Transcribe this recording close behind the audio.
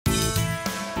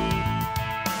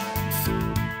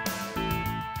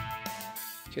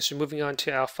Okay, so moving on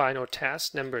to our final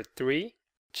task, number 3,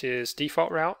 which is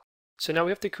default route. So now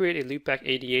we have to create a loopback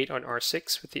 88 on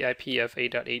R6 with the IP of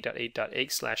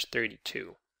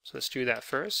 8.8.8.8/32. So let's do that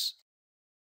first.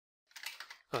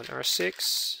 On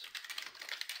R6,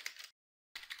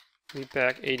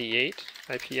 loopback 88,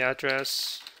 IP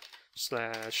address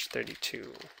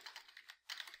 /32.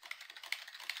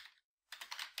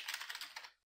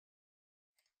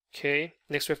 Okay,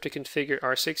 next we have to configure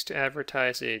R6 to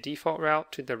advertise a default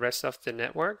route to the rest of the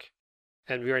network.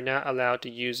 And we are not allowed to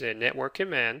use a network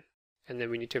command. And then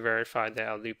we need to verify that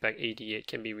our loopback 88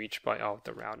 can be reached by all of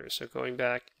the routers. So going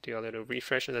back, do a little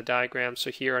refresh in the diagram. So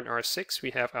here on R6,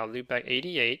 we have our loopback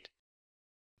 88.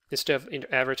 Instead of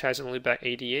advertising loopback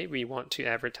 88, we want to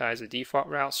advertise a default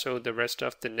route so the rest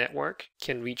of the network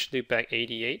can reach loopback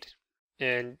 88.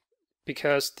 And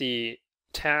because the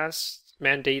tasks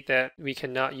mandate that we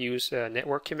cannot use a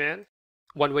network command,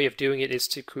 one way of doing it is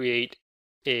to create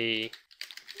a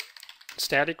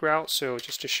static route. So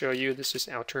just to show you, this is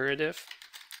alternative.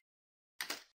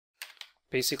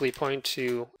 Basically point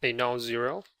to a null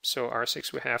 0. So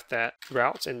R6 will have that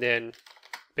route, and then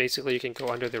basically you can go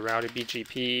under the router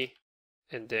BGP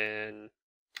and then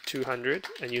 200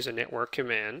 and use a network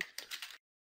command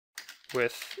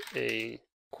with a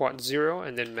quad 0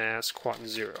 and then mask quad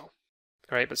 0.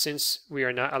 Alright, but since we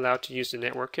are not allowed to use the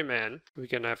network command, we're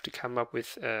going to have to come up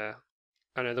with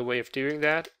another way of doing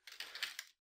that.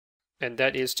 And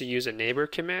that is to use a neighbor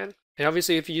command. And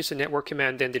obviously if you use a network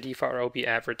command, then the default route will be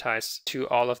advertised to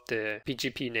all of the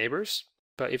BGP neighbors.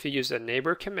 But if you use a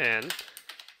neighbor command,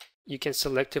 you can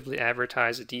selectively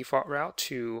advertise a default route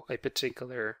to a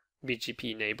particular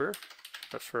BGP neighbor.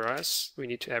 But for us, we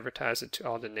need to advertise it to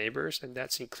all the neighbors, and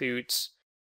that includes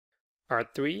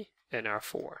R3 and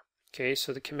R4. Okay,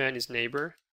 so the command is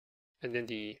neighbor, and then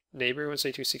the neighbor was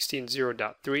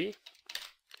 192.16.0.3.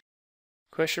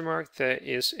 Question mark, that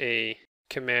is a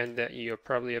command that you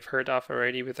probably have heard of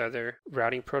already with other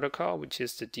routing protocol, which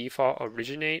is the default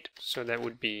originate. So that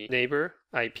would be neighbor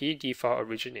IP default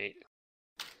originate.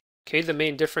 Okay, the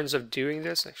main difference of doing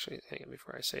this, actually, hang on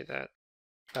before I say that,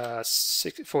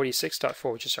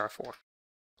 46.4, which is R4. What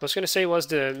I was going to say was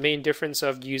the main difference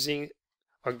of using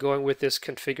or going with this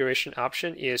configuration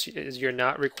option is you're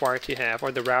not required to have,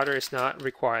 or the router is not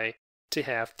required to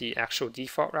have the actual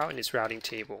default route in its routing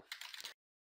table.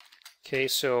 Okay,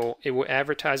 so it will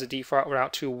advertise a default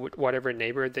route to whatever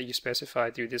neighbor that you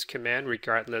specify through this command,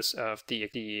 regardless of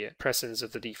the presence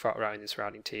of the default route in this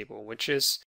routing table, which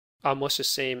is almost the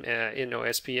same in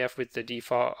OSPF with the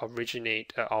default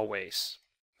originate always.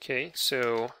 Okay,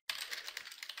 so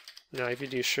now if you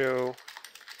do show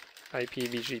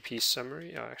iBGP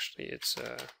summary, oh actually it's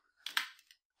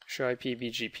show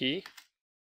iBGP,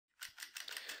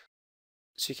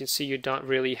 so you can see you don't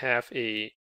really have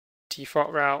a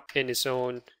default route in its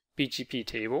own BGP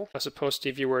table. As opposed to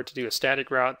if you were to do a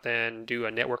static route, then do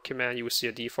a network command, you will see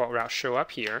a default route show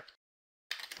up here.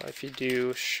 But if you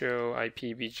do show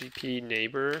iBGP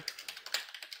neighbor,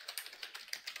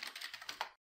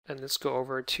 and let's go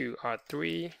over to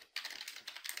R3,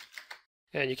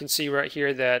 and you can see right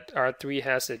here that R3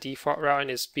 has the default route in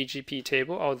its BGP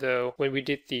table, although when we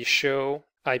did the show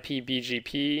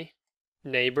iBGP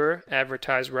neighbor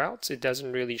advertised routes, it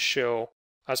doesn't really show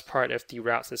as part of the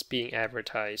routes that's being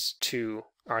advertised to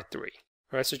R3.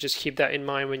 Alright, so just keep that in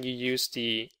mind when you use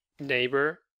the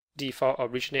neighbor default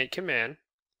originate command,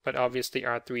 but obviously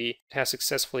R3 has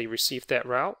successfully received that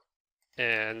route,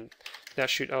 and that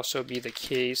should also be the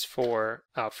case for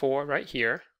R4 right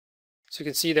here. So you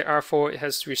can see that R4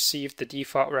 has received the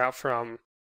default route from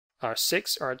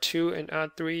R6, R2, and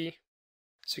R3.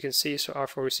 So you can see, so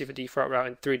R4 received a default route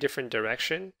in 3 different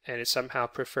directions, and it somehow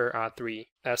prefer R3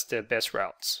 as the best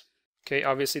routes. Okay,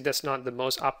 obviously that's not the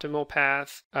most optimal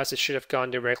path, as it should have gone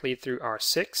directly through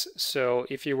R6. So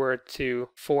if you were to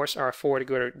force R4 to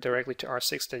go directly to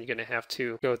R6, then you're going to have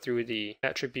to go through the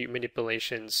attribute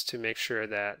manipulations to make sure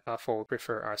that R4 will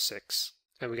prefer R6.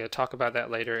 And we're going to talk about that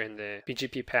later in the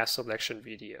BGP path selection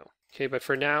video. Okay, but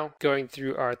for now, going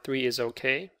through R3 is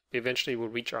okay. Eventually we'll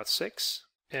reach R6.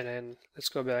 And then let's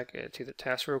go back to the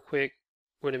task real quick.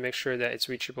 We want to make sure that it's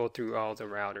reachable through all the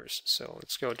routers. So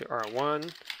let's go to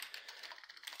R1,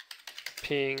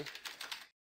 ping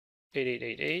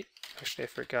 8888. Actually, I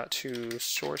forgot to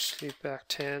source loopback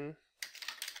 10.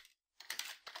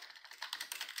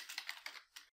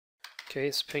 Okay,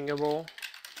 it's pingable.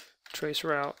 Trace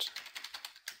route.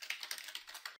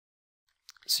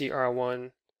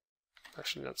 CR1,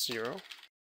 actually not 0,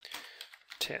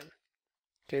 10.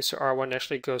 Okay, so R1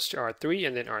 actually goes to R3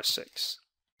 and then R6.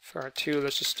 For R2,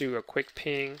 let's just do a quick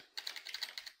ping.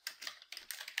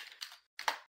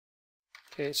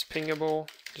 Okay, it's pingable.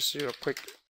 Just do a quick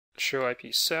show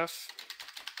IP ceph.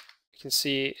 You can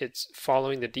see it's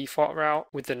following the default route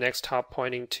with the next hop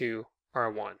pointing to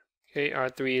R1. Okay,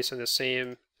 R3 is on the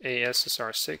same AS as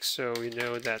R6, so we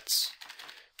know that's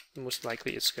most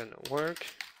likely it's going to work.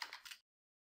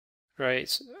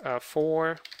 Right,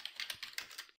 4.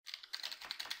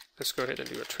 Let's go ahead and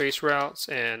do a trace routes,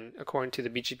 and according to the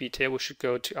BGP table, we should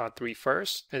go to R3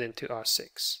 first, and then to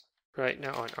R6. Right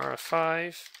now on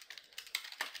R5,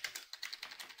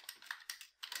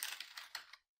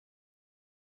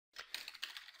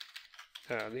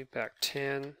 leave back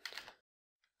 10.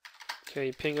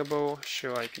 Okay, pingable,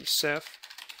 show IP ceph.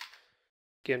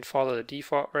 Again, follow the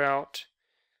default route,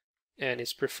 and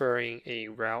it's preferring a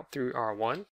route through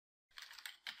R1.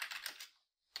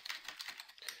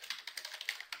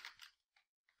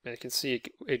 And you can see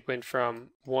it went from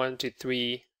 1 to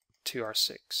 3 to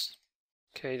R6.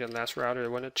 Okay, the last router I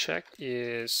want to check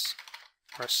is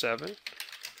R7. You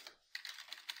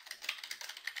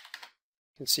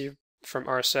can see from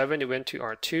R7 it went to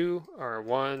R2,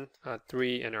 R1,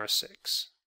 R3, and R6.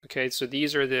 Okay, so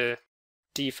these are the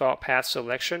default path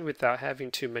selection without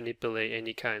having to manipulate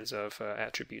any kinds of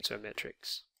attributes or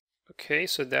metrics. Okay,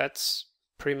 so that's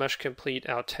pretty much complete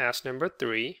our task number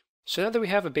 3. So now that we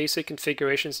have a basic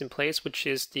configurations in place, which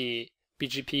is the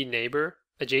BGP neighbor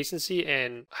adjacency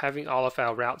and having all of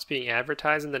our routes being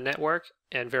advertised in the network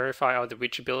and verify all the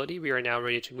reachability, we are now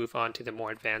ready to move on to the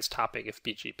more advanced topic of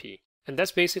BGP. And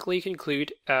that's basically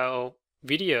conclude our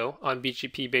video on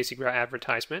BGP basic route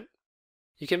advertisement.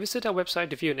 You can visit our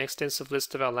website to view an extensive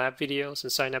list of our lab videos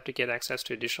and sign up to get access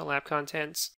to additional lab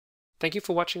contents. Thank you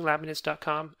for watching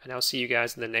LabMinutes.com, and I'll see you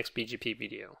guys in the next BGP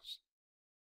videos.